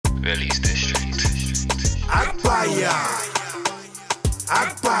Release District. Akbaya,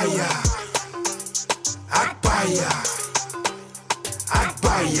 Akbaya, Akbaya,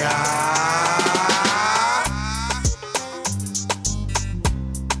 Akbaya.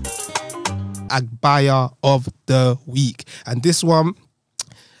 Akbaya of the week. And this one,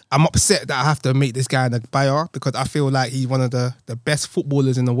 I'm upset that I have to make this guy an Akbaya because I feel like he's one of the best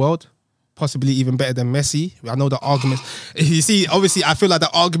footballers in the world. Possibly even better than Messi. I know the arguments. You see, obviously, I feel like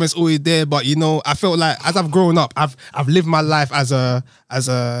the argument's always there, but you know, I feel like as I've grown up, I've lived my life as a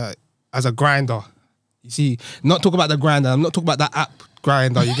grinder. You see, not talk about the grinder. I'm not talking about that app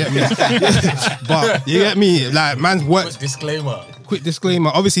grinder. You get me? But you get me? Like, man's worked. Quick disclaimer.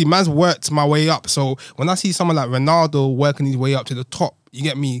 Obviously, man's worked my way up. So when I see someone like Ronaldo working his way up to the top, you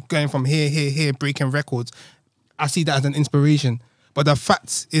get me? Going from here, breaking records. I see that as an inspiration. But the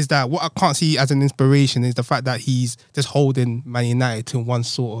fact is that what I can't see as an inspiration is the fact that he's just holding Man United to one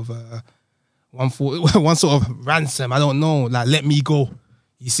sort of ransom. I don't know, like let me go.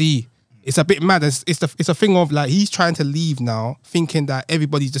 You see, it's a bit mad. It's a thing of like he's trying to leave now, thinking that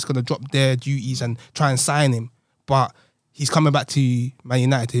everybody's just gonna drop their duties and try and sign him. But he's coming back to Man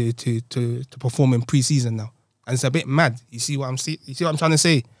United to perform in pre-season now, and it's a bit mad. You see what I'm trying to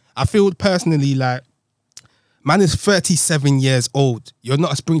say? I feel personally like. Man is 37 years old. You're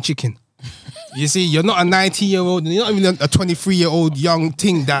not a spring chicken. You see, you're not a 19-year-old, and you're not even a 23-year-old young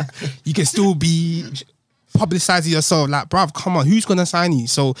thing that you can still be publicizing yourself. Like, bruv, come on, who's going to sign you?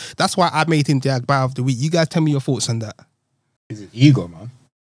 So that's why I made him the Akbar of the week. You guys tell me your thoughts on that. It's an ego, man.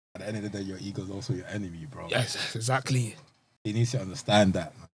 At the end of the day, your ego is also your enemy, bro. Yes, exactly. He needs to understand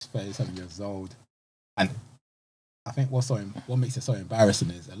that. Man. He's 37 years old. And I think what makes it so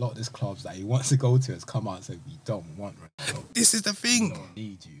embarrassing is a lot of these clubs that he wants to go to has come out and said, we don't want Ronaldo. This is the thing. We don't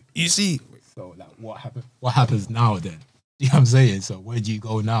need you. You see. So like what happens now then? You know what I'm saying? So where do you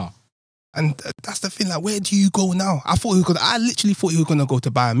go now? And that's the thing, like where do you go now? I literally thought he was gonna go to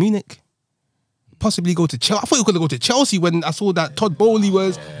Bayern Munich. Possibly go to Chelsea. I thought he was gonna go to Chelsea when I saw that Todd Bowley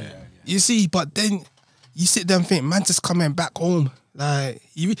was. You see, but then you sit there and think, man, just coming back home. Like,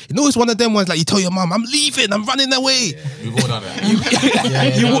 you know, it's one of them ones like you tell your mum, I'm leaving, I'm running away. Yeah, we've all done that.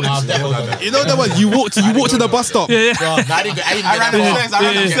 You know that one. You walk to the bus stop. I ran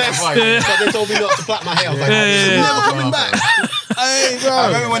upstairs. But they told me not to plait my hair. I was like, never coming back. Hey, bro. I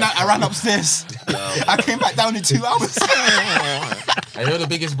remember when I ran upstairs. I came back down in 2 hours. I know the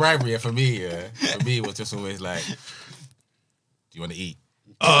biggest bribery for me was just always like, do you want to eat?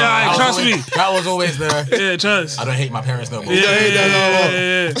 Trust me. That was always the. Trust. I don't hate my parents no more.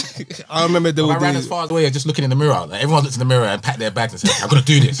 Yeah. I remember I ran as far away just looking in the mirror. Like everyone looked in the mirror and packed their bags and said, "I'm gonna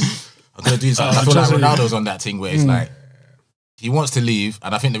do this. I'm gonna do this." I feel like Ronaldo's on that thing where it's like he wants to leave,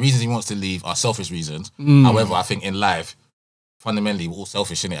 and I think the reasons he wants to leave are selfish reasons. However, I think in life, fundamentally, we're all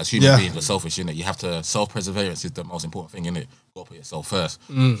selfish in it. As human beings, we're selfish in it. You have to self-perseverance is the most important thing in it. You gotta put yourself first.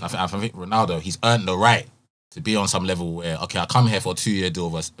 So I think Ronaldo, he's earned the right to be on some level where, okay, I come here for a 2-year deal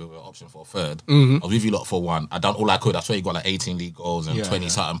with an option for a third. I was with you lot for one. I done all I could. I swear he got like 18 league goals and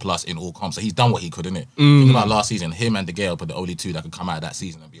 20-something plus in all comps. So he's done what he could, innit? Think about last season, him and De Gea were the only two that could come out of that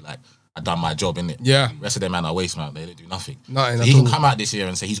season and be like, I done my job, innit? Yeah. The rest of them man are waste, man. They don't do nothing. Nothing so at he can all. come out this year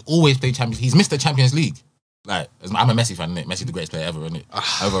and say he's always played Champions League. He's missed the Champions League. Like, I'm a Messi fan, innit? Messi's the greatest player ever, innit?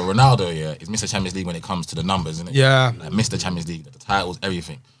 However, Ronaldo, he's missed the Champions League when it comes to the numbers, innit? Yeah. Like, missed the Champions League, the titles,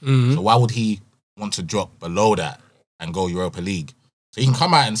 everything. So why would he want to drop below that and go Europa League? So he can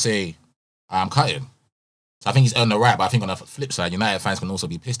come out and say, I'm cutting. So I think he's earned the right, but I think on the flip side, United fans can also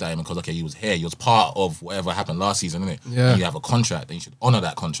be pissed at him because, okay, he was here, he was part of whatever happened last season, innit? Yeah. You have a contract, then you should honour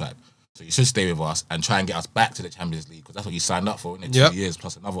that contract. So you should stay with us and try and get us back to the Champions League because that's what you signed up for, innit? 2 years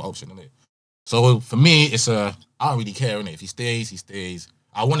plus another option, innit? So for me, I don't really care, innit? If he stays, he stays.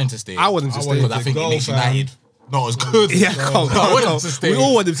 I want him to stay. I want him to stay. Because I think it makes United not as good. Yeah, I want him to stay. We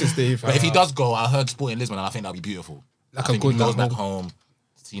all want him to stay. But if he does go, I heard Sporting Lisbon, and I think that'd be beautiful. Like I think a good if he goes back home,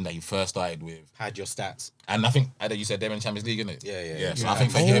 team that you first started with, had your stats, and I think you said they're in Champions League, innit? Yeah. So I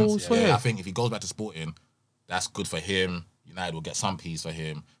think for him, I think if he goes back to Sporting, that's good for him. United will get some piece for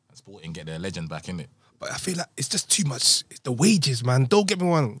him, and Sporting get their legend back, innit? But I feel like it's just too much. It's the wages, man. Don't get me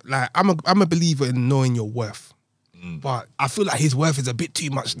wrong. Like I'm a believer in knowing your worth, but I feel like his worth is a bit too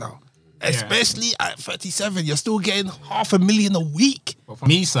much now. Especially at 37, you're still getting $500,000 a week. But from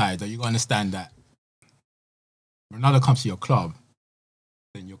me side, you got to understand that Ronaldo comes to your club,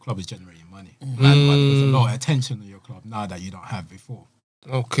 then your club is generating money. And there's a lot of attention on your club now that you don't have before.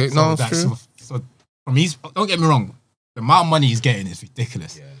 Okay, So no, that's that's true. So from his, don't get me wrong, the amount of money he's getting is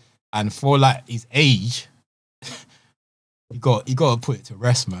ridiculous. Yeah. And for like his age, you got to put it to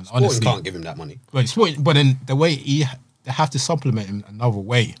rest, man. Sporting Honestly, can't give him that money. but then the way he they have to supplement him another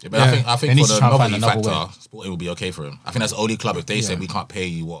way. Yeah, but I think They for need to the try and find novelty another factor, Sporting will be okay for him. I think that's the only club. If they say we can't pay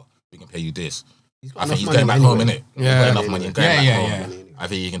you what, we can pay you this. I think he's going back home, innit? He's got enough money. He's going back home. I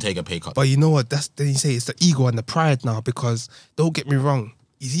think he can take a pay cut. But you know what? Then you say it's the ego and the pride now, because don't get me wrong,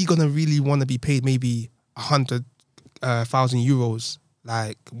 is he gonna really want to be paid maybe 100,000 euros,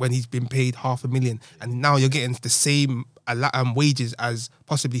 like when he's been paid 500,000, and now you're getting the same wages as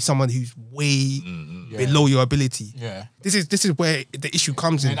possibly someone who's way below your ability? Yeah. This is where the issue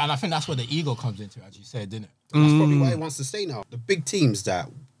comes in. And I think that's where the ego comes into, as you said, didn't it? That's probably why he wants to stay now. The big teams that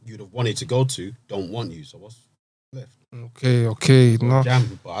you'd have wanted to go to don't want you, so what's left? Okay, no.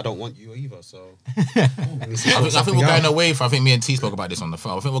 Jam, but I don't want you either, so. I think we're going away from. I think me and T spoke about this on the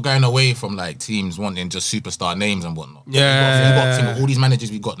phone. I think we're going away from like teams wanting just superstar names and whatnot. Yeah. You got to think of all these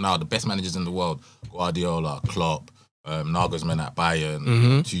managers we got now, the best managers in the world: Guardiola, Klopp, Nagelsmann at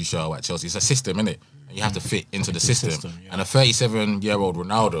Bayern, Tuchel at Chelsea. It's a system, innit? And you have to fit into the system. And a 37-year-old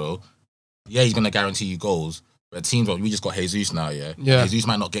Ronaldo, he's gonna guarantee you goals. But teams, we just got Jesus now, yeah. Jesus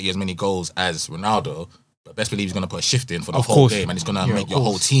might not get you as many goals as Ronaldo, but best believe he's going to put a shift in for the whole game, and it's going to make your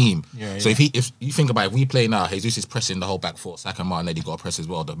whole team. So if you think about it, if we play now, Jesus is pressing the whole back four. Saka and Martinelli got to press as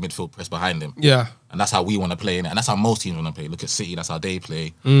well, the midfield press behind him. Yeah. And that's how we want to play in it, and that's how most teams want to play. Look at City, that's how they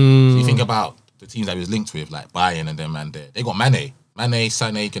play. So you think about the teams that he was linked with, like Bayern and them, and they got Mane,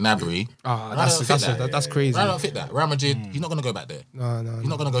 Sané, Gnabry. That's crazy. I don't fit that. Real Madrid, he's not going to go back there. No. He's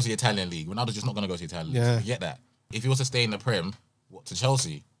not going to go to the Italian league. Ronaldo's just not going to go to the Italian league. So you get that. If he was to stay in the Prem, what, to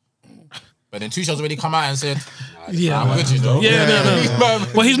Chelsea? But then Tuchel's already come out and said, I'm good, you know. No.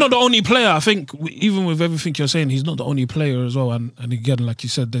 Well, he's not the only player. I think even with everything you're saying, he's not the only player as well. And again, like you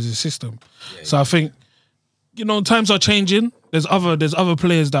said, there's a system. So I think, times are changing. There's other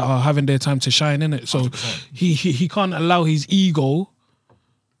players that are having their time to shine in it. So 100%. he can't allow his ego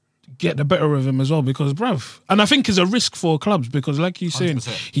get the better of him as well, because bruv, and I think it's a risk for clubs, because like you're saying,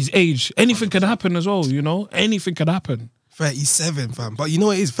 100%. his age, anything can happen as well, anything can happen. 37, fam. But you know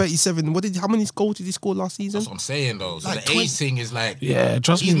what it is, 37. How many goals did he score last season? That's what I'm saying, though. So Like the age thing is like,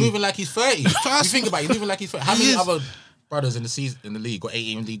 trust he's me. moving like he's 30. You think about it, he's moving like he's 30. How many other brothers in the league got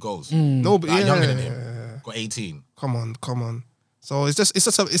 18 league goals? No, but Younger than him, got 18. Come on. So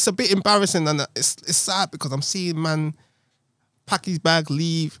it's a bit embarrassing, and it's sad, because I'm seeing man pack his bag,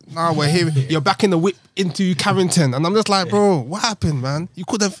 leave. Now we're here. You're back in the whip into Carrington, and I'm just like, bro, what happened, man? You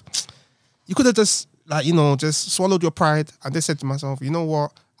could have just just swallowed your pride and just said to myself, you know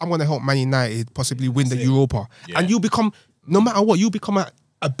what? I'm gonna help Man United possibly win the Europa, and you become, no matter what, you become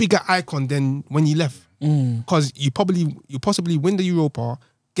a bigger icon than when you left, because you possibly win the Europa,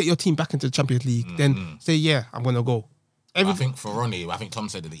 get your team back into the Champions League, then say, I'm gonna go. I think for Ronnie, I think Tom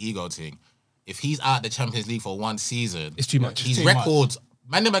said that the ego thing. If he's out the Champions League for one season, it's too much. His records,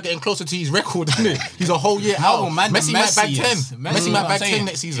 man, them are getting closer to his record, isn't it? He's a whole year out. Messi might bag 10. Messi might bag 10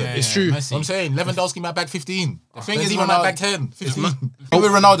 next season. It's true. I'm saying Lewandowski might bag 15. The thing is, he might bag 10, 15. The thing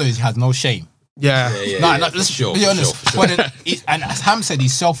with Ronaldo is he has no shame. Let's be honest. And as Ham said,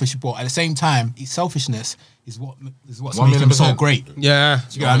 he's selfish, but at the same time, his selfishness is what's making him so great. Yeah.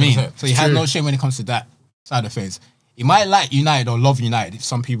 Do you know what I mean? So he has no shame when it comes to that side of things. He might like United or love United, if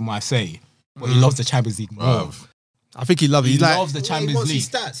some people might say, but he loves the Champions League more. I think he loves it. He loves the Champions League.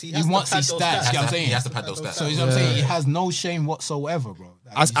 He wants his stats. You know what I'm saying? He has to pad those stats. So you know what I'm saying? He has no shame whatsoever, bro.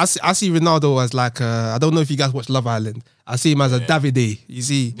 I see Ronaldo as like, I don't know if you guys watch Love Island. I see him as a Davide. You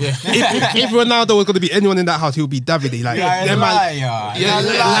see, if Ronaldo was going to be anyone in that house, he would be Davide. Like,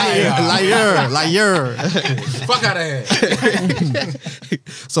 liar. Fuck out of here.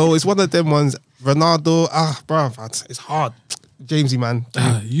 So it's one of them ones. Ronaldo, bro, it's hard. Jamesy, man.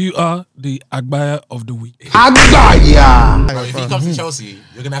 You are the Agbaya of the week. Bro, if he comes to Chelsea,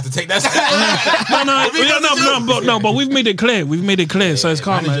 you're gonna have to take that. But we've made it clear. So it's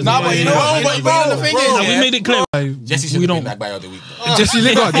calm, man. But you know, the thing is, we made it clear. Jesse should have been that guy of the week. Jesse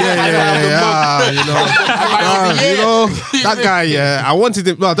Lingard, that guy. I wanted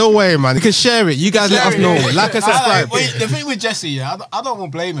it. No, don't worry, man. You can share it. You guys let us know. Like and subscribe. The thing with Jesse, I don't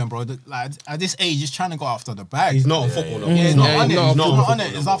want to blame him, bro. Like at this age, he's trying to go after the bag. He's not on football. He's not on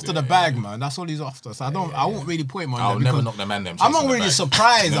it. He's after the bag, man. That's all he's after. So I won't really put him on. I'll never knock the man them. I'm not really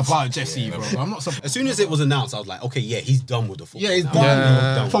surprised about Jesse, bro. I'm not surprised. As soon as it was announced, I was like, okay, he's done with the football. Yeah, he's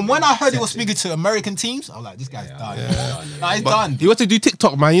done. From when I heard he was speaking to American teams, I was like, this guy's done. He's done. He wants to do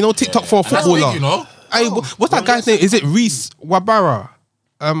TikTok, man. You know TikTok for a footballer. You know. Hey, what's that guy's name? Is it Reese Wabara?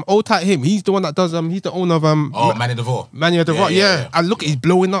 Old tight him. He's the one that does. He's the owner of Manny Devore. Yeah. And look, he's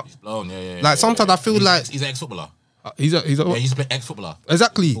blowing up. He's blown. Like sometimes I feel like he's an ex-footballer. He's a he's a ex-footballer.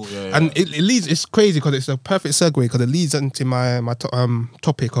 Exactly. And it leads. It's crazy because it's a perfect segue, because it leads into my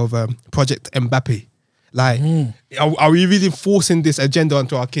topic of Project Mbappe. Like, are we really forcing this agenda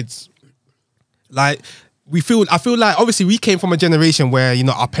onto our kids? Like, I feel like obviously we came from a generation where, you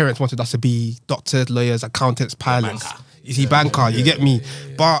know, our parents wanted us to be doctors, lawyers, accountants, pilots. banker. You see, banker, you get me?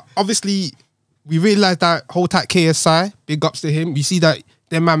 But obviously, we realized that whole type KSI, big ups to him. You see that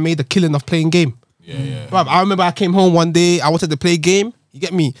that man made a killing of playing game. Bruv, I remember I came home one day, I wanted to play game. You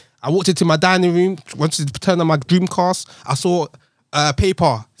get me? I walked into my dining room, wanted to turn on my Dreamcast. I saw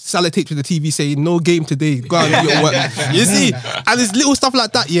paper, sellotape to the TV saying, no game today, go out and do your work. You see? And it's little stuff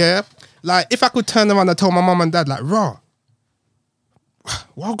like that, yeah? Like, if I could turn around and tell my mum and dad, like, raw,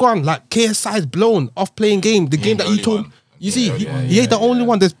 well gone, like, KSI's blown off playing game. The game that you told, you see, he ain't the only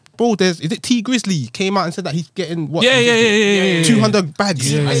one. Is it T Grizzly came out and said that he's getting what? 200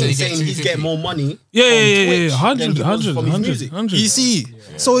 bags. I said He's saying he's getting more money. Yeah. from Twitch than he was from his music. 100. You see,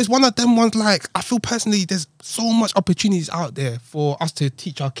 so it's one of them ones. Like, I feel personally, there's so much opportunities out there for us to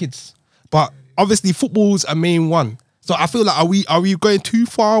teach our kids, but obviously football's a main one. So I feel like are we going too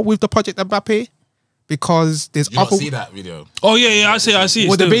far with the project Mbappe? Because there's You not other. see that video? Oh yeah, I see it.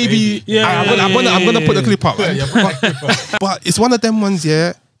 Well, the still. baby. Yeah, I'm gonna put the clip up. Yeah, But it's one of them ones,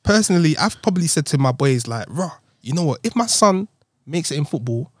 yeah. Personally, I've probably said to my boys, like, raw, you know what? If my son makes it in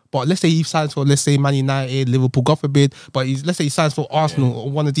football, but let's say he signs for, let's say, Man United, Liverpool, God forbid, but let's say he signs for Arsenal or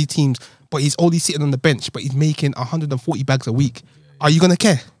one of these teams, but he's only sitting on the bench, but he's making 140 bags a week. Are you gonna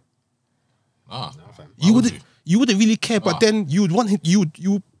care? You wouldn't really care, but then you would want him. You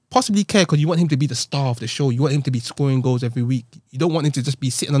would possibly care because you want him to be the star of the show. You want him to be scoring goals every week. You don't want him to just be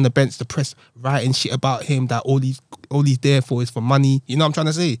sitting on the bench, the press writing shit about him that all he's there for is for money. You know what I'm trying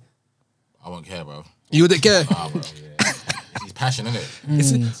to say? I won't care, bro. You wouldn't care. Nah, bro. It's his passion, isn't it?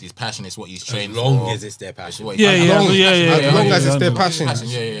 It's his passion. It's what he's trained As long for. as it's their passion. What he's Yeah, passionate yeah, about. As long as it's their 100. passion.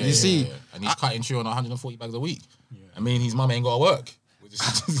 Yeah. You see? And he's cutting through on 140 bags a week. I mean, his mum ain't got to work.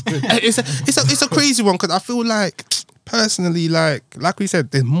 It's a crazy one because I feel like personally, like we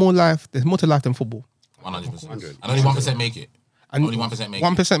said, there's more to life than football. 100%. And only 1% make it. And Only 1% make it.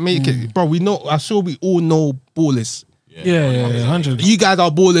 1% make it, bro. We know. I'm sure we all know ballers. Yeah, 100. You guys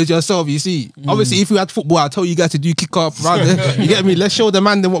are ballers yourself, you see. Obviously, if we had football, I'd tell you guys to do kick up, right? You get me? Let's show the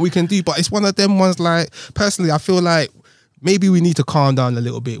man then what we can do. But it's one of them ones, like, personally, I feel like maybe we need to calm down a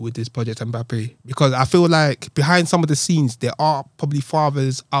little bit with this project Mbappe. Because I feel like behind some of the scenes, there are probably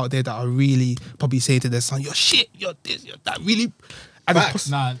fathers out there that are really probably saying to their son, you're shit, you're this, you're that, really. And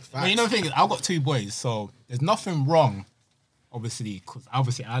Nah, but you know the thing is, I've got two boys, so there's nothing wrong, obviously, because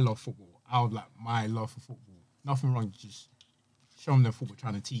obviously I love football. I would like my love for football. Nothing wrong, just show them the football,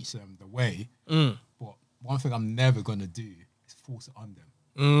 trying to teach them the way. But one thing I'm never going to do is force it on them.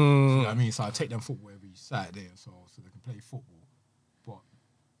 You know what I mean? So I take them football every Saturday or so they can play football. But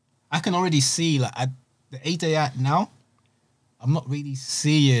I can already see, like, at the age they're at now, I'm not really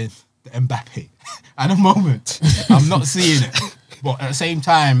seeing the Mbappe at the moment. I'm not seeing it. But at the same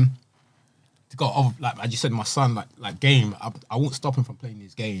time, to go, like I just said, my son, like game, I won't stop him from playing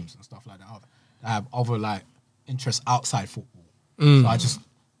these games and stuff like that. I have other, like, interests outside football. So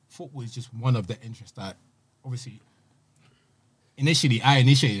football is just one of the interests that, obviously, I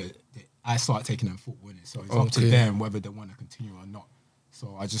initiated it. I started taking them football in it. So it's up to them whether they want to continue or not.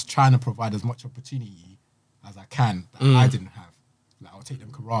 So I just trying to provide as much opportunity as I can that I didn't have. Like, I'll take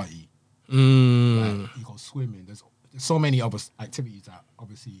them karate. Like, you go swimming. There's so many other activities that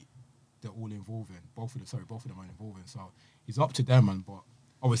obviously they're all involved in. Both of them are involved in. So it's up to them, man. But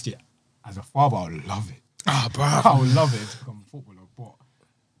obviously, as a father, I would love it. bro. I would love it to become a footballer. But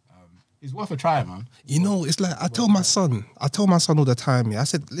it's worth a try, man. You know, it's like I tell my son all the time, I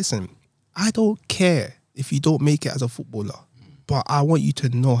said, listen, I don't care if you don't make it as a footballer, but I want you to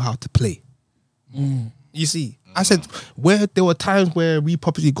know how to play. You see, I said, where there were times where we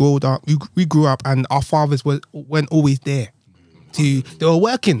probably grew up and our fathers weren't always there. They were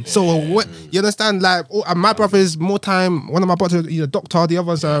working. So you understand, like, and my brother's more time, one of my brothers, he's a doctor, the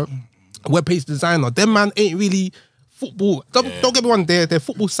other's a web-page designer. Them man ain't really football. Don't get me wrong, they're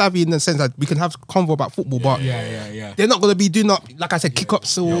football savvy in the sense that we can have convo about football, but they're not gonna be doing up, like I said, kick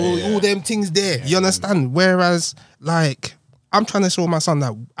ups or all them things there. You understand? Whereas, like, I'm trying to show my son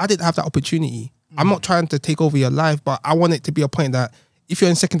that I didn't have that opportunity. I'm not trying to take over your life, but I want it to be a point that if you're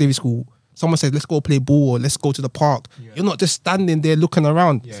in secondary school, someone says, let's go play ball or let's go to the park. You're not just standing there looking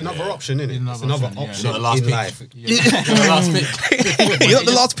around. It's another option, isn't it? It's Another another option, option Not the last in pick. life. The last pick. You're not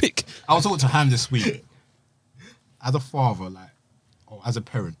the last pick. I was talking to Ham this week. As a father, like, or as a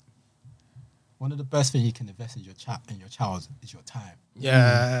parent, one of the best things you can invest in your child is your time.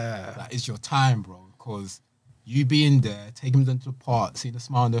 Yeah. Like, it's your time, bro. Because you being there, taking them to the park, seeing the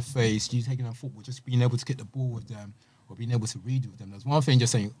smile on their face, you taking them football, just being able to get the ball with them or being able to read with them. There's one thing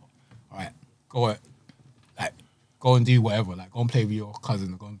just saying, all right, go and do whatever, like go and play with your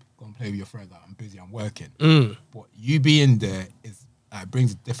cousin, go and play with your friends. Like, I'm busy, I'm working. But you being there is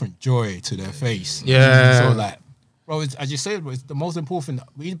brings a different joy to their face. Yeah. So like, bro, as you said, bro, it's the most important.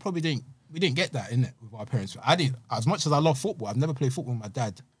 We didn't get that in it with our parents. I didn't. As much as I love football, I've never played football with my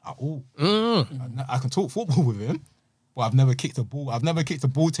dad at all. I can talk football with him. But I've never kicked a ball. I've never kicked a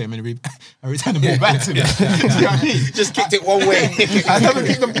ball to him and returned the ball back to me. Do you know what I mean? Just kicked it one way. I never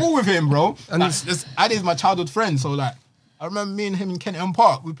kicked a ball with him, bro. And Addy's my childhood friend. So like, I remember me and him in Kennington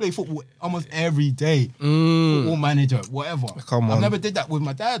Park. We play football almost every day. Football manager, whatever. Come on. I never did that with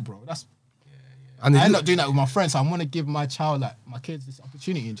my dad, bro. And I end up doing that with my friends. So I want to give my child, like my kids, this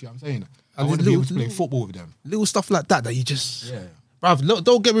opportunity. Do you know what I'm saying? I want to be able to play football with them. little stuff like that you just... Yeah. Bruv, look,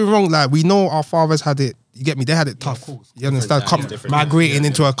 don't get me wrong. Like, we know our fathers had it. You get me? They had it tough. of course. You understand? Different times. Migrating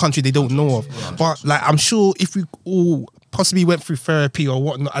into a country they don't know of. But like, I'm sure if we all possibly went through therapy or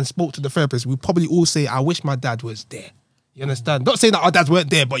whatnot and spoke to the therapist, we'd probably all say, "I wish my dad was there." You understand? Not saying that our dads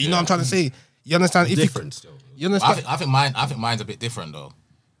weren't there, but you know what I'm trying to say. You understand? If Different still. You understand? I think mine's a bit different though,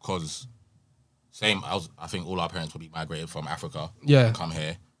 because I think all our parents probably migrated from Africa. Yeah. Come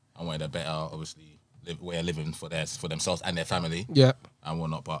here and wanted a better, obviously, way of living for themselves and their family. Yeah. And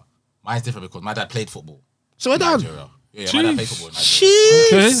whatnot, but mine's different because my dad played football. So in dad. Nigeria. Yeah, my dad played football in Nigeria.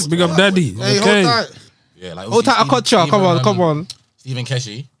 Okay, big up daddy. Hey, Okay. hold tight. Yeah, like Hold tight, I cut you. Come on. Stephen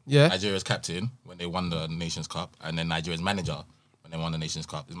Keshi, Yeah. Nigeria's captain when they won the Nations Cup, and then Nigeria's manager when they won the Nations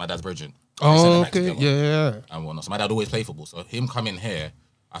Cup is my dad's brethren. They sent them Oh, back okay. together Yeah. and whatnot. So my dad always played football. So him coming here,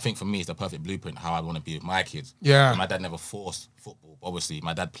 I think for me, it's the perfect blueprint how I want to be with my kids. Yeah. And my dad never forced football. Obviously,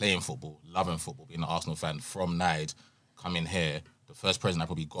 my dad playing football, loving football, being an Arsenal fan from Nige, coming here, the first present I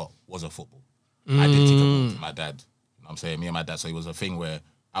probably got was a football. I did take a ball to my dad. You know what I'm saying? Me and my dad. So it was a thing where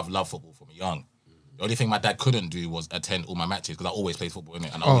I've loved football from young. The only thing my dad couldn't do was attend all my matches because I always played football,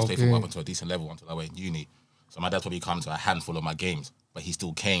 innit? And I always played football up until a decent level until I went uni. So my dad probably come to a handful of my games, but he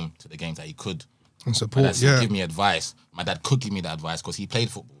still came to the games that he could. And My support. dad still Yeah. give me advice. My dad could give me that advice because he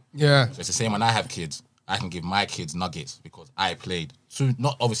played football. Yeah. So it's the same when I have kids. I can give my kids nuggets because I played. So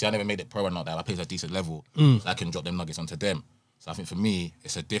not obviously I never made it pro and not that. I played at a decent level. So I can drop them nuggets onto them. So I think for me,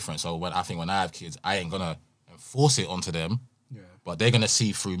 it's a difference. So when I have kids, I ain't gonna enforce it onto them. Yeah. But they're gonna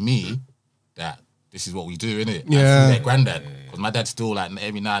see through me that this is what we do, innit? Yeah. And through their granddad. Because my dad still like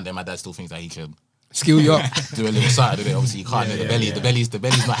every now and then my dad still thinks that he can Skill you up. do a little side of it. Obviously, you can't. The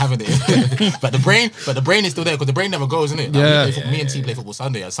belly's not having it. but the brain is still there because the brain never goes, innit? Like Yeah. me and T play football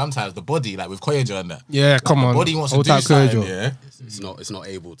Sunday, and sometimes the body, like with Koyaja and that, Yeah, come on. the body wants to Hold do tight, something. Koyaja. Yeah. It's not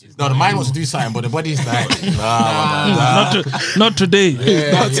able to. No, the mind wants to do something, but the body's like, nah. Not today.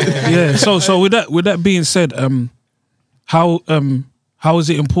 Yeah. So with that being said, how is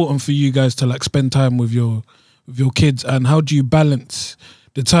it important for you guys to like spend time with your kids, and how do you balance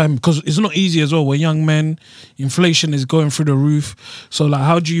the time? Because it's not easy as well. We're young men, inflation is going through the roof. So like,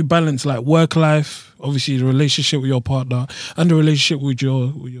 how do you balance like work life, obviously the relationship with your partner, and the relationship with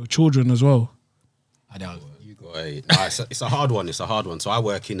your children as well? You got it's a hard one. It's a hard one. So I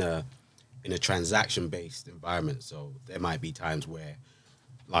work in a transaction based environment. So there might be times where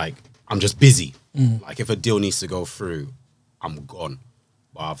like I'm just busy. Like if a deal needs to go through, I'm gone.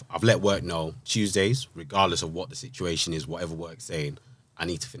 But I've let work know Tuesdays, regardless of what the situation is, whatever work's saying, I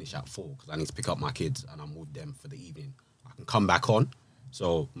need to finish at 4 because I need to pick up my kids and I'm with them for the evening. I can come back on.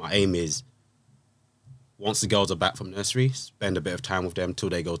 So my aim is once the girls are back from nursery, spend a bit of time with them till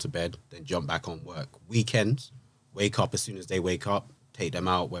they go to bed, then jump back on work. Weekends, wake up as soon as they wake up, take them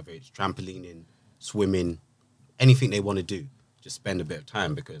out, whether it's trampolining, swimming, anything they want to do, just spend a bit of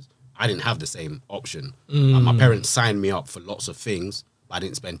time because I didn't have the same option. Like my parents signed me up for lots of things, but I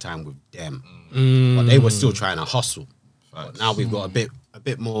didn't spend time with them. But they were still trying to hustle. But now we've got a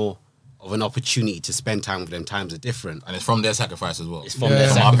bit more of an opportunity to spend time with them. Times are different. And it's from their sacrifice as well. It's from their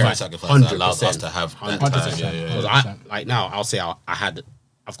sacrifice. That allows us to have that 100%. time. Yeah. Because like now, I'll say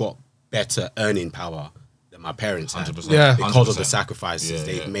I've got better earning power than my parents had 100%. Yeah. because of the 100%. sacrifices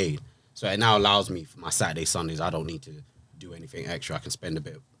they've made. So it now allows me for my Saturday, Sundays, I don't need to do anything extra. I can spend a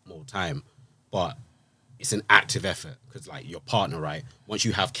bit more time. But it's an active effort because like your partner, right? Once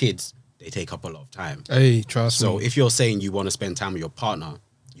you have kids, they take up a lot of time. Hey, trust So me. if you're saying you want to spend time with your partner,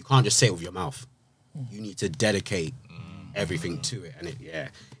 you can't just say it with your mouth. You need to dedicate everything to it. And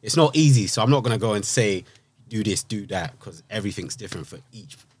it's not easy. So I'm not going to go and say, do this, do that, because everything's different for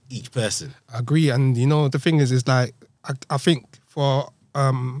each person. I agree. And you know, the thing is like, I think for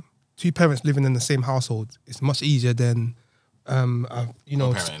two parents living in the same household, it's much easier than, you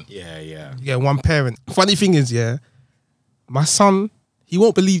know, Parenting. Yeah. one parent. Funny thing is, my son, he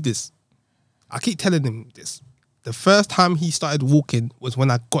won't believe this. I keep telling him this. The first time he started walking was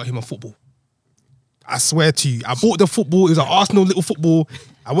when I got him a football. I swear to you, I bought the football. It was an Arsenal little football.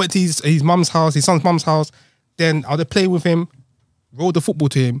 I went to his mum's house, his son's mum's house. Then I was playing with him, rolled the football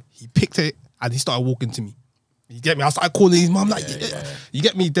to him. He picked it and he started walking to me. You get me? I started calling his mum like, you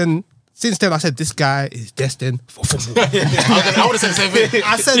get me? Then since then, I said, this guy is destined for football. I would have said the same thing.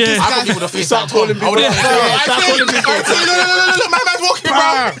 I said, this I guy... thought you would have FaceTime Tom. I would have look, my man's walking,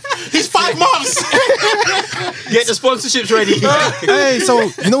 bro. He's 5 months. Get the sponsorships ready. Hey, so,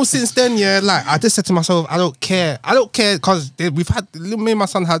 you know, since then, yeah, like, I just said to myself, I don't care. I don't care because we've had, me and my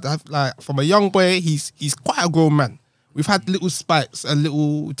son had, like, from a young boy, he's quite a grown man. We've had little spikes and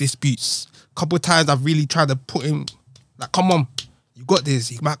little disputes. A couple of times I've really tried to put him, like, come on. You got this.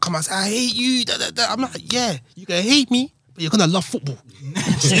 He might come and say, I hate you. Da, da, da. I'm like, yeah, you can hate me, but you're going to love football.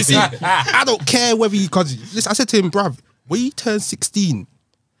 You see, I don't care whether you, because listen, I said to him, bruv, when you turn 16,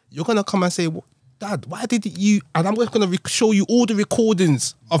 you're going to come and say, well, Dad, why did you, and I'm just going to show you all the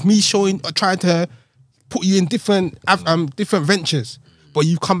recordings of me showing, or trying to put you in different ventures, but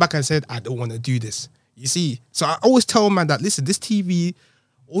you come back and said, I don't want to do this. You see, so I always tell man that, listen, this TV,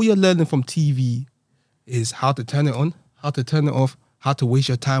 all you're learning from TV is how to turn it on, how to turn it off, how to waste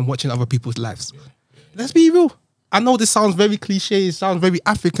your time watching other people's lives. Let's be real. I know this sounds very cliche, it sounds very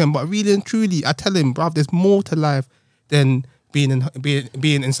African, but really and truly, I tell him, bruv, there's more to life than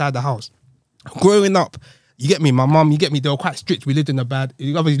being inside the house. Growing up, you get me, my mum, you get me, they were quite strict. We lived in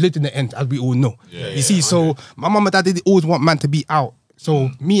we lived in the end, as we all know. You see, so my mum and dad didn't always want man to be out. So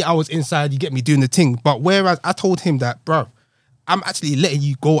me, I was inside, you get me, doing the thing. But whereas I told him that, bruv, I'm actually letting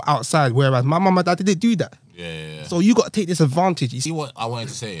you go outside, whereas my mum and dad didn't do that. Yeah. So you got to take this advantage. You see what I wanted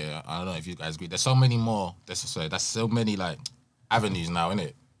to say? Yeah? I don't know if you guys agree. There's so many more. That's so many like avenues now,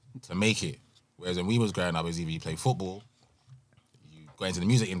 innit, to make it. Whereas when we was growing up, it was either you play football, you go into the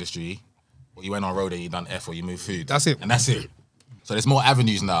music industry, or you went on road and you done F or you moved food. That's it. And that's it. So there's more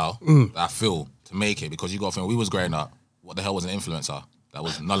avenues now that I feel to make it, because you got to think when we was growing up, what the hell was an influencer? That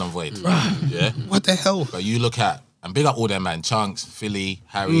was null and void. Yeah. What the hell? But you look at, and big up all them, man. Chunks, Philly,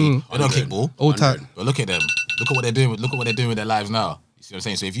 Harry. They don't kick ball. All time. But look at them. Look at what they're doing. Look at what they're doing with their lives now. You see what I'm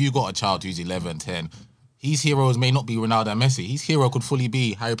saying? So if you got a child who's 11, 10, his heroes may not be Ronaldo and Messi. His hero could fully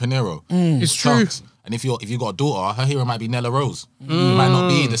be Harry Pinero. It's Chunks. true. And if you got a daughter, her hero might be Nella Rose. He might not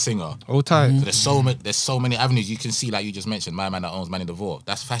be the singer. All time. So there's so many avenues you can see. Like you just mentioned, my man that owns Man in the Vault.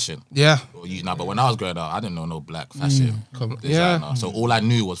 That's fashion. Yeah. But when I was growing up, I didn't know no black fashion designer. Yeah. So all I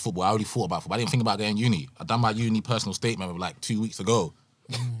knew was football. I already thought about football. I didn't think about going uni. I done my uni personal statement like 2 weeks ago.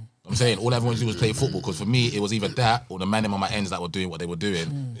 I'm saying all everyone wanted to do was play football, because for me it was either that or the man on my ends that were doing what they were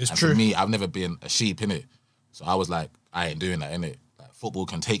doing. It's and true. For me, I've never been a sheep, innit? So I was like, I ain't doing that, innit? Like, football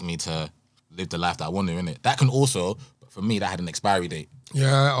can take me to live the life that I want to, innit? That can also, but for me, that had an expiry date.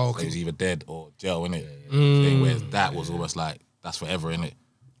 Yeah, So it okay. was either dead or jail, innit? Thing, whereas that was almost like, that's forever, innit?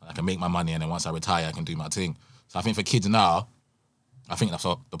 I can make my money and then once I retire, I can do my thing. So I think for kids now, I think that's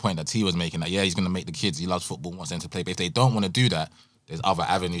the point that T was making, that he's going to make the kids, he loves football, wants them to play, but if they don't want to do that, there's other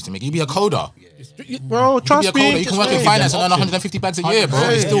avenues to make it. You be a coder. Bro, trust me. You can work in finance and earn 150 bags a year, bro.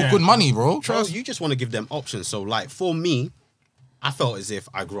 It's still good money, bro. Bro, you just want to give them options. So, like, for me, I felt as if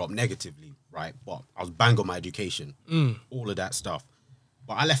I grew up negatively, right? But I was bang on my education, all of that stuff.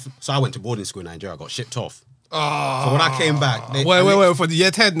 But I left, so I went to boarding school in Nigeria. I got shipped off. So when I came back, Wait, for the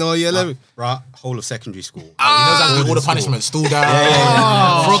year 10 or year 11? Right, whole of secondary school. He knows how to do all the punishments. Stool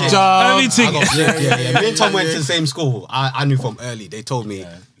down, frog Shit. jump. Everything. Me and Tom went to the same school. I knew from early. They told me,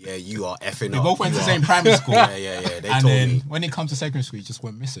 you are effing We up. both went You to the are- same primary school. They And told then me. when it comes to secondary school, you just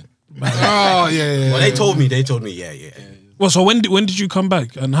went missing. Oh, yeah. Well, they told me, yeah. Well, so when did you come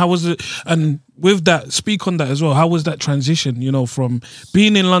back, and how was it? And with that, speak on that as well. How was that transition? You know, from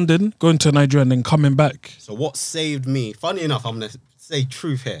being in London, going to Nigeria, and then coming back. So what saved me, funny enough, I'm going to say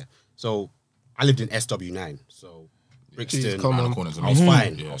truth here. So I lived in SW9. So Brixton, Jeez, come Around on. the corners. I was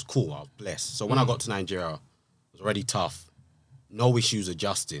fine. Yeah. I was cool. I was blessed. So when I got to Nigeria, it was already tough. No issues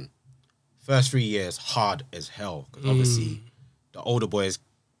adjusting. First 3 years, hard as hell. Because obviously, the older boys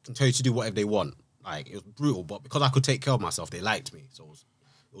can tell you to do whatever they want. Like, it was brutal. But because I could take care of myself, they liked me. So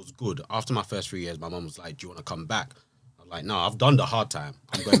it was good. After my first 3 years, my mum was like, do you want to come back? I was like, no, I've done the hard time.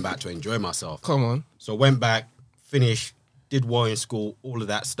 I'm going back to enjoy myself. Come on. So went back, finished, did war in school, all of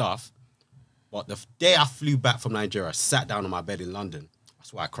that stuff. But the day I flew back from Nigeria, sat down on my bed in London,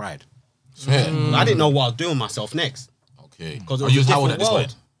 that's why I cried. Swear. I didn't know what I was doing with myself next. Okay. Because it Are was you a how old different at this world.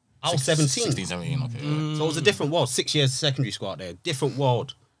 point? I was 17. 16, 17, okay. So it was a different world. 6 years secondary school out there, different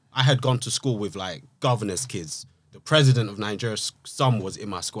world. I had gone to school with like governor's kids. The president of Nigeria's son was in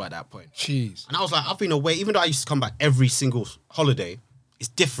my school at that point. Jeez. And I was like, I've been away, even though I used to come back every single holiday, it's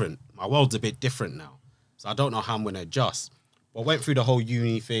different. My world's a bit different now. So I don't know how I'm going to adjust. But I went through the whole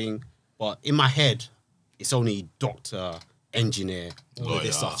uni thing. but in my head, it's only doctor, engineer, all of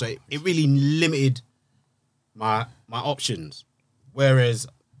this stuff. So it really limited my options. Whereas,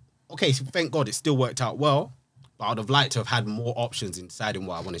 okay, so thank God it still worked out well, but I'd have liked to have had more options in deciding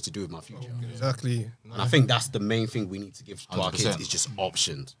what I wanted to do with my future. Exactly. And I think that's the main thing we need to give to our kids 100%. is just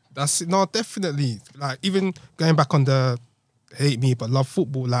options. That's no, definitely. Like even going back on the hate me but love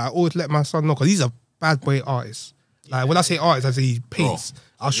football. Like I always let my son know because he's a bad boy artist. Like when I say artist, I say he paints.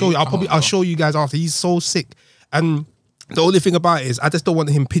 I'll show you. I'll show you guys after. He's so sick. And the only thing about it is I just don't want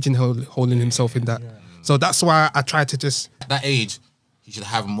him pigeonholing himself in that. So that's why I try to just That age, he should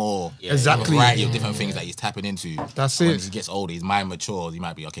have more. Exactly. A variety of different things that he's tapping into. That's When it. he gets older, his mind matures. He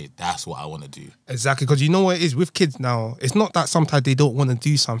might be okay. That's what I want to do. exactly because you know what it is with kids now. It's not that sometimes they don't want to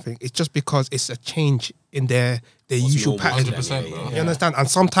do something. It's just because it's a change in their usual normal pattern. to them, 100%, bro. You understand? And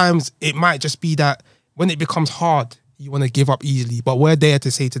sometimes it might just be that when it becomes hard, you want to give up easily. But we're there to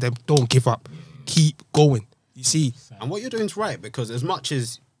say to them, don't give up. Keep going. You see? And what you're doing is right, because as much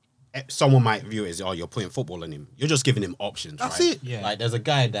as someone might view it as, oh, you're putting football on him, you're just giving him options, That's right? it. Yeah. Like, there's a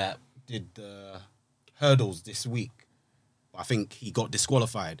guy that did the hurdles this week. I think he got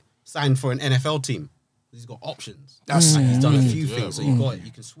disqualified. Signed for an NFL team. He's got options. That's He's done a few Yeah, things, so bro.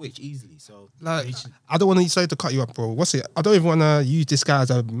 you can switch easily. So like, I don't want to, sorry to cut you up, bro. What's it? I don't even want to use this guy as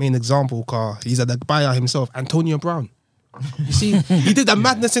a main example, because he's at the buyer himself, Antonio Brown. You see, he did the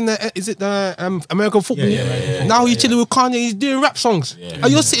madness in the American football. Now he's chilling with Kanye. He's doing rap songs,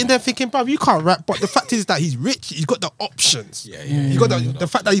 and you're sitting there thinking, "Bruv, you can't rap." But the fact is that he's rich. He's got the options. He got the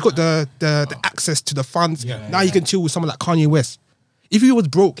fact that he's got the access to the funds. Now he can chill with someone like Kanye West. If he was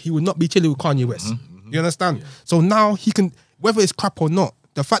broke, he would not be chilling with Kanye West. You understand? So now he can, whether it's crap or not.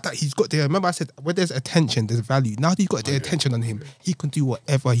 The fact that he's got the, remember I said, where there's attention, there's value. Now that he's got the attention on him, he can do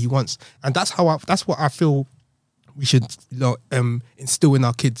whatever he wants, and that's what I feel we should, instill in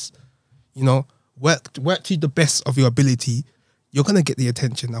our kids. You know, work to the best of your ability. You're gonna get the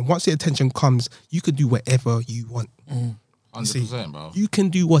attention, and once the attention comes, you can do whatever you want. 100%, bro. You can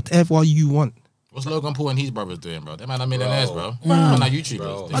do whatever you want. What's Logan Paul and his brothers doing, bro? They man are millionaires, bro. Man are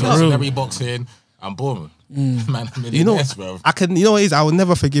YouTubers. They I film know. celebrity boxing and boom. Man are You know, millionaires, bro. I can. You know what it is? I will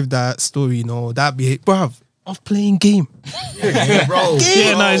never forgive that story. You know that be, bruv, of playing game. bro.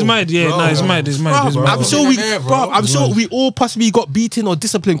 Yeah, no, it's mad. Yeah, no, it's mad. It's mad. It's Bruv, mad. I'm sure we, Yeah, bro. bruv, I'm sure we all possibly got beaten or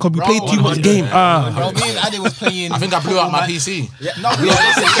disciplined because we played too much game. Bro, me and Addy was playing. I think I blew out my PC. No, we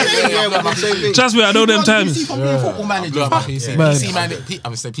were Same thing. Trust me, I know them times. from being football I manager. blew out my PC. Man. PC manager.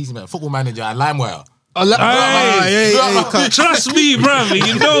 I'm saying PC manager. Football manager at LimeWire. Hey, trust me, bruv.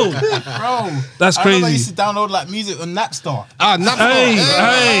 You know, Bro, that's I remember I crazy. used to download like music on Napstar.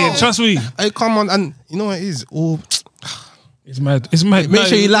 Hey, trust me. Hey, come on, and you know what it is? All It's mad. It's mad. make No,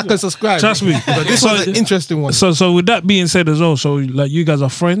 sure you like and subscribe. Trust me. But this was an interesting one. So with that being said as well, so like you guys are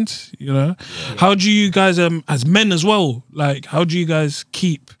friends, you know. How do you guys as men as well, like how do you guys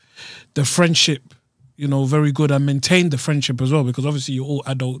keep the friendship, you know, very good and maintain the friendship as well? Because obviously you're all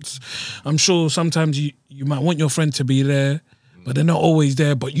adults. I'm sure sometimes you might want your friend to be there, but they're not always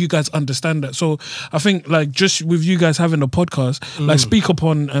there, but you guys understand that. So I think like just with you guys having a podcast, like speak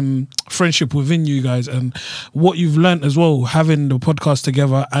upon friendship within you guys and what you've learned as well, having the podcast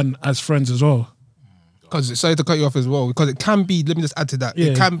together and as friends as well. Because sorry to cut you off as well, because it can be. Let me just add to that.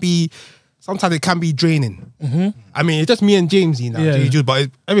 Yeah. It can be. Sometimes it can be draining. I mean, it's just me and Jamesy now, Yeah. but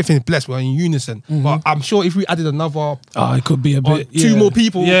everything's blessed. We're in unison. But I'm sure if we added another Oh, it could be a or bit. two more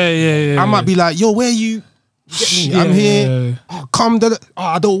people, Yeah. I might be like, yo, where you? Get me? Yeah, I'm here. yeah. Oh, come.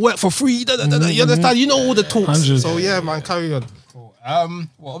 I don't work for free. You understand? You know all the talks. 100. So yeah, man, carry on. Cool. Well,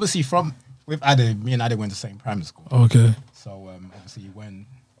 obviously with Addy, me and Addy went to the same primary school. Okay. So obviously he went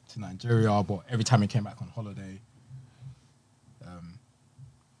to Nigeria, but every time he came back on holiday,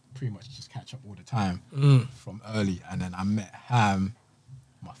 pretty much just catch up all the time from early. And then I met Ham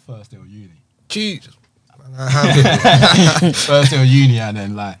my first day of uni. Jesus. First day of uni, and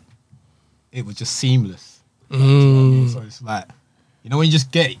then like it was just seamless. You know what I mean? So it's like, you know, when you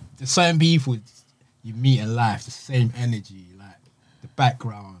just get there's certain people you meet in life, the same energy, like the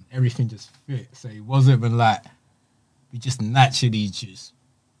background, everything just fit. So it wasn't even like we just naturally just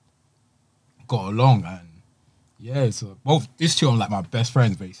got along, and yeah, so both these two are like my best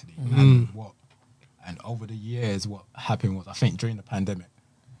friends basically. And over the years, what happened was I think during the pandemic.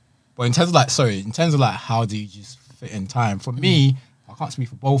 But in terms of like how do you just fit in time? For me, I can't speak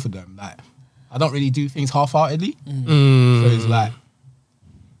for both of them. Like I don't really do things half-heartedly. So it's like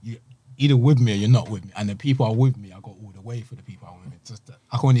you either with me or you're not with me. And the people are with me, I go all the way for the people are with me. Just that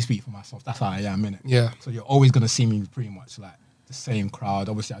I can only speak for myself. That's how I am, innit? Yeah. So you're always gonna see me pretty much like the same crowd.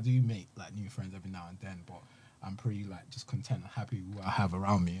 Obviously, I do make like new friends every now and then, but I'm pretty like just content and happy with what I have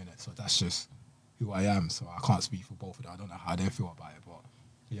around me, innit? So that's just who I am. So I can't speak for both of them. I don't know how they feel about it, but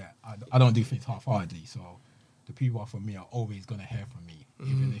yeah, I don't do things half-heartedly. So the people for me are always gonna hear from me,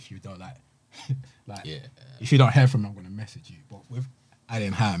 even if you don't like, if you don't hear from me, I'm gonna message you. But with Ade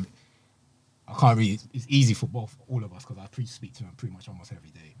and Ham, I can't really. It's easy for all of us because I speak to them pretty much almost every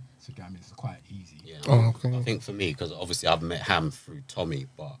day. So I mean, it's quite easy. Yeah. Oh, okay. I think for me, because obviously I've met Ham through Tommy,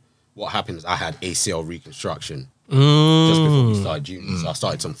 but what happened is I had ACL reconstruction just before we started uni. So I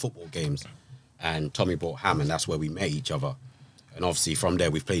started some football games, and Tommy brought Ham, and that's where we met each other. And obviously from there,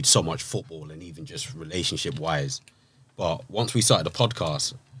 we've played so much football and even just relationship-wise. But once we started the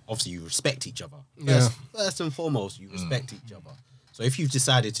podcast, obviously you respect each other. First and foremost, you respect each other. So if you've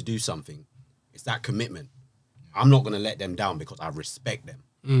decided to do something, it's that commitment. I'm not going to let them down because I respect them,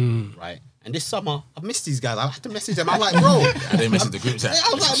 right? And this summer, I've missed these guys. I have to message them. I'm like, bro. I didn't message the group chat.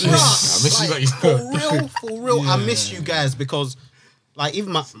 I was like, bro. I miss you guys. For real, I miss you guys because, like,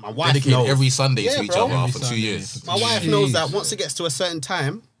 even my wife Dedicated knows. every Sunday to each other Every for 2 Sunday. years. My wife knows that once it gets to a certain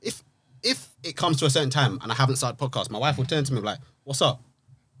time, if it comes to a certain time and I haven't started podcast, my wife will turn to me and be like, what's up?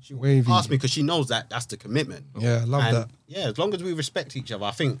 She will Wavy. ask me because she knows that that's the commitment. Yeah, I love And that. yeah, as long as we respect each other,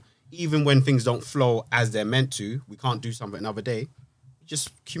 I think even when things don't flow as they're meant to, we can't do something another day. Just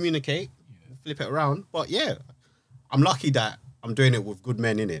communicate, flip it around. But yeah, I'm lucky that I'm doing it with good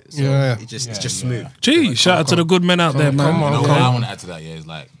men in it. So Yeah. it's just smooth. Gee, shout out to the good men out there, man. come on. You know what I want to add to that, is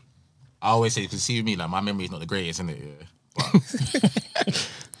like, I always say, because see with me, like, my memory is not the greatest, isn't it? Yeah.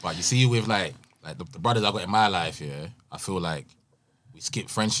 But you see with like the brothers I got in my life, yeah, I feel like we skip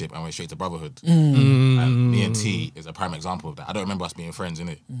friendship and went straight to brotherhood. And me and T is a prime example of that. I don't remember us being friends,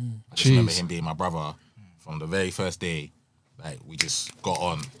 innit? I just remember him being my brother from the very first day. Like, we just got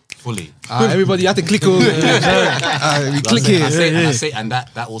on fully. Everybody had to click on. We click it. And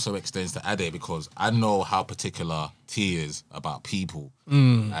that also extends to Ade, because I know how particular T is about people.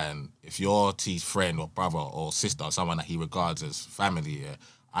 And if you're T's friend or brother or sister or someone that he regards as family, yeah,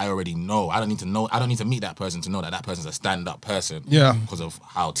 I already know. I don't need to meet that person to know that person's a stand-up person. Yeah. Because of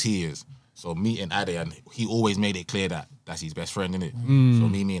how T is. So meeting Ade, and he always made it clear that that's his best friend, innit? So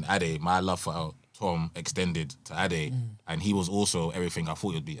me and Ade, my love for Tom extended to Ade, and he was also everything I thought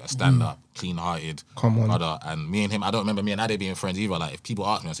he would be, a stand-up, clean-hearted brother. And me and him, I don't remember me and Ade being friends either. Like, if people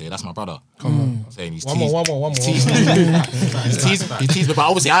ask me, I say, that's my brother. I'm saying he's One more. He's teased me, but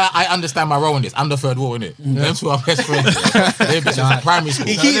obviously I understand my role in this. I'm the third wall, innit? Them two are best friends. They're bitches from primary school.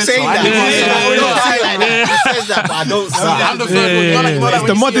 He keeps saying that. He says that, but I don't see I'm the third wall. It's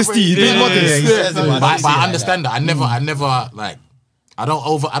the modesty. Being modest. But I understand that. I never like, I don't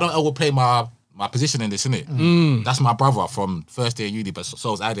overplay my position in this, innit? That's my brother from first year uni, but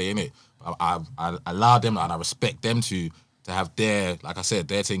so is Ade, innit? I allow them and I respect them to have their, like I said,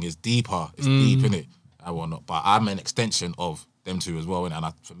 their thing is deeper. It's deep, innit? I want not, but I'm an extension of them two as well, innit?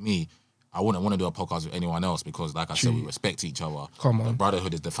 And for me, I wouldn't want to do a podcast with anyone else because, like I said, we respect each other. Come on. The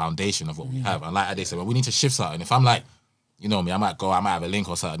brotherhood is the foundation of what we have. And like Ade said, well, we need to shift something. If I'm like, you know me, I might have a link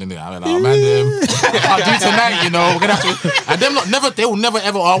or something, innit? I'm like, oh man, I can't do tonight, you know. We're gonna have to. And them they will never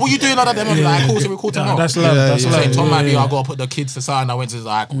ever. Oh, what you doing like that? Them like, cool, so we cool tomorrow. That's love. That's Saying love. Tom might be, I gotta put the kids to side. And I went to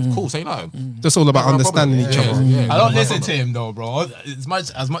like, cool, say no. Just all about understanding each other. I don't listen to him though, bro. As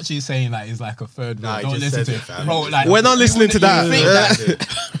much as he's saying like he's like a third wheel, he don't just listen says to it, him, fam. bro. Like, We're not listening to that.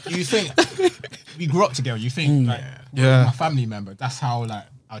 you think we grew up together. You think like Yeah. my family member. That's how like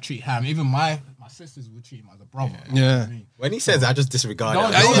I treat him. Even my sisters would treat him as a brother. Yeah. When he says that, I just disregard Don't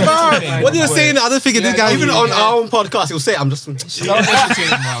it. listen to him. What are you saying? I don't think this guy. Even on our own podcast, he'll say, I'm just... Don't listen to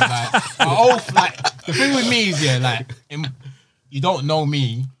him, bro. Like the thing with me is you don't know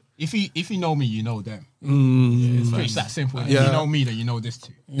me. If you know me, you know them. It's pretty that simple. If you know me, then you know this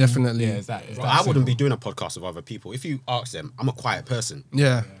too. Definitely. Yeah, it's that. It's Bro, that I wouldn't be simple. doing a podcast with other people. If you ask them, I'm a quiet person.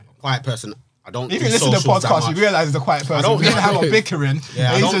 Yeah. A quiet person. I don't If do you listen to the socials that podcast, you much. realize he's a quiet person. don't- We didn't have a bickering.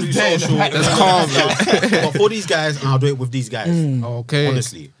 Yeah, I He's don't do just there in the social. back. That's calm. But for these guys, and I'll do it with these guys. Okay.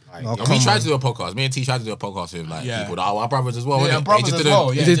 Honestly. Like, Okay. And we tried to do a podcast. Me and T tried to do a podcast with like people that are our brothers as well. Yeah, innit? brothers They just as didn't-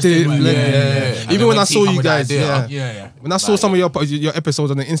 well. Yeah, They just did, didn't work. And Even then when I T saw come you with the guys, idea, Yeah. when I saw some of your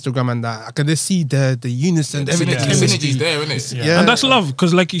episodes on the Instagram and that, I can just see the unison, The everything. synergy's there, innit? Yeah. And that's love,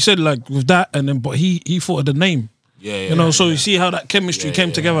 because like you said, like with that, and then but he thought of the name. Yeah, You know, so you see how that chemistry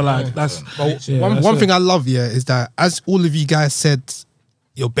came together. Like that's One thing I love, is that as all of you guys said,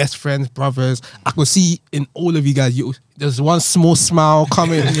 your best friends, brothers, I could see in all of you guys, there's one small smile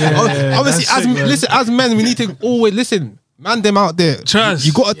coming. Obviously, that's sick, man. as men, we need to always listen. Man, them out there. Trust.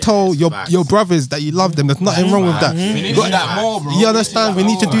 You got to tell facts. your brothers that you love them. There's nothing wrong with that. We need to do that more, bro. You understand? We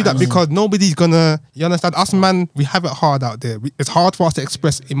need to do that because nobody's gonna. You understand? Us man, we have it hard out there. It's hard for us to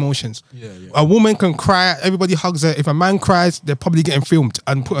express emotions. A woman can cry. Everybody hugs her. If a man cries, they're probably getting filmed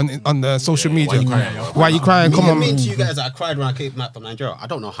and put on the social media. Why you crying? Come on, Me to you guys that I cried when I came back from Nigeria. I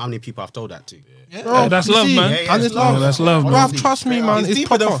don't know how many people I've told that to. Bro, that's you love, see? man. And it's love. That's love, Bro, man. trust me, man. It's It's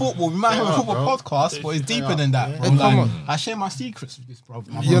deeper than proper. football. We might have a football podcast, but it's deeper than that, bro. Come Like, on. I share my secrets with this, bro.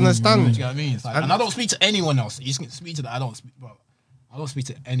 You understand? Do you know what I mean? It's like, and I don't speak to anyone else. You can speak to that. I don't speak, bro. I don't speak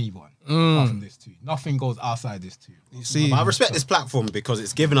to anyone apart from this too. Nothing goes outside this too. You see? But I respect this platform because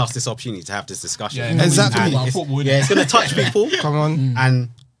it's given us this opportunity to have this discussion. Yeah, Exactly. and It's, football, yeah, it's going to touch people. Come on. And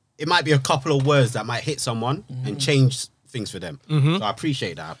it might be a couple of words that might hit someone and change things for them. So I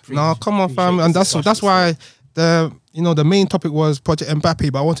appreciate that. No, come on, fam. And that's why the main topic was Project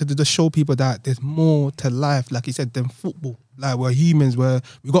Mbappe, but I wanted to just show people that there's more to life, like you said, than football. Like we're humans,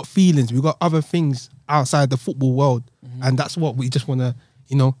 we got feelings, we got other things outside the football world, and that's what we just want to,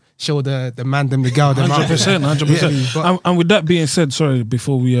 show the man, them, the girl, them. 100%. Yeah, And with that being said, sorry,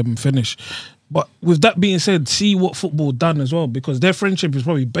 before we finish, but with that being said, see what football done as well, because their friendship is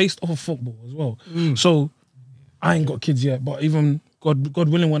probably based off of football as well. So I ain't got kids yet, but even God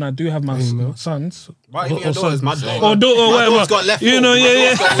willing, when I do have my sons, Right, even your daughters, my daughter. or whatever, got left you know, foot.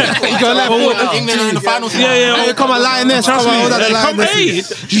 yeah. You got left foot. England are in the finals. Yeah. come on, lioness, come on, hold on, the Come, lioness. hey,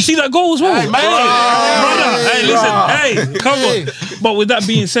 you see that goal as well? Brother, hey, listen, come on. But with that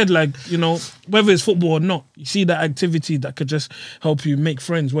being said, like, whether it's football or not, you see that activity that could just help you make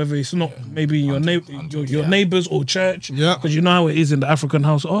friends, whether it's not maybe your neighbors or church. Yeah. Because you know how it is in the African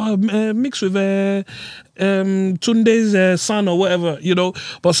house. Oh, mix with Tunde's son or whatever,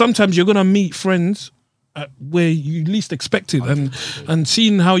 But sometimes you're going to meet friends where you least expect it, and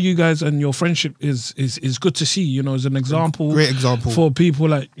seeing how you guys and your friendship is good to see, as an example. Great example. For people,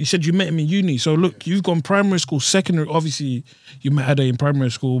 like you said, you met him in uni. So look, you've gone primary school, secondary, obviously you met Ade in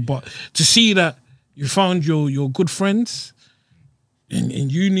primary school, but to see that you found your good friends in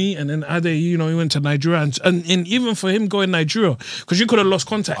uni, and then Ade, he went to Nigeria, and even for him going Nigeria, because you could have lost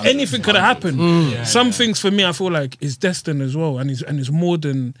contact, anything could have happened. Some things for me, I feel like is destined as well, and it's more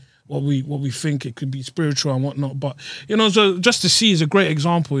than what we think. It could be spiritual and whatnot, but so just to see is a great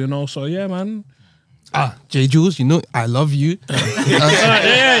example, so yeah, man. J Jules, I love you.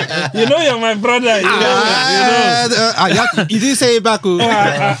 Yeah, you're my brother. You didn't say it back.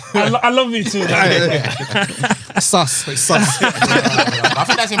 I love you too. Sus. I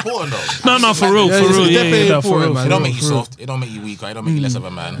think that's important though. No, for real, definitely for important, real. man. It don't make you soft. It don't make you weak. It don't make you less of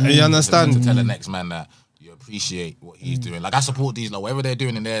a man. You understand? To tell the next man that you appreciate what he's doing. Like I support these, like whatever they're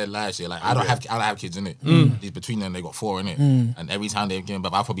doing in their lives. Yeah, like I don't have kids in it. These between them, they got 4 in it. And every time they've given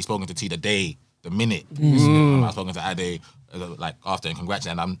back, I've probably spoken to T the minute. I've spoken to Ade like after and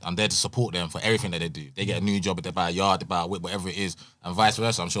congratulating. I'm there to support them for everything that they do. They get a new job, if they buy a yard, they buy a whip, whatever it is, and vice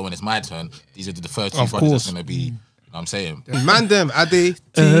versa. I'm sure when it's my turn, these are the first 2 brothers that's gonna be. I'm saying, Man, them, Ade,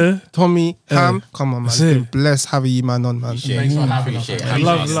 T, Tommy, Ham. Come on, man. It's been blessed having you, man, on, man. Thanks for having us.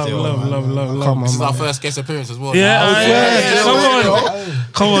 Love. Come on, this is man. our first guest appearance as well.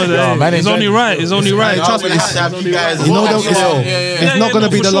 Come on, it's only right. It's only right. Trust me, it's not going to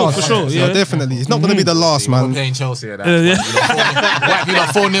be the last. For sure, yeah. Definitely. It's not going to be the last, We're man. playing Chelsea at that. Wipe you like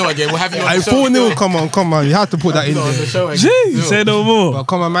 4-0 again. We'll have you on the show. 4-0, come on. You have to put that in On the there. show again. Say no more. But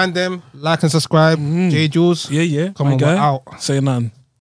come on, man, them. Like and subscribe. J Jules. Yeah. Come my on, guy. we're out. Say none.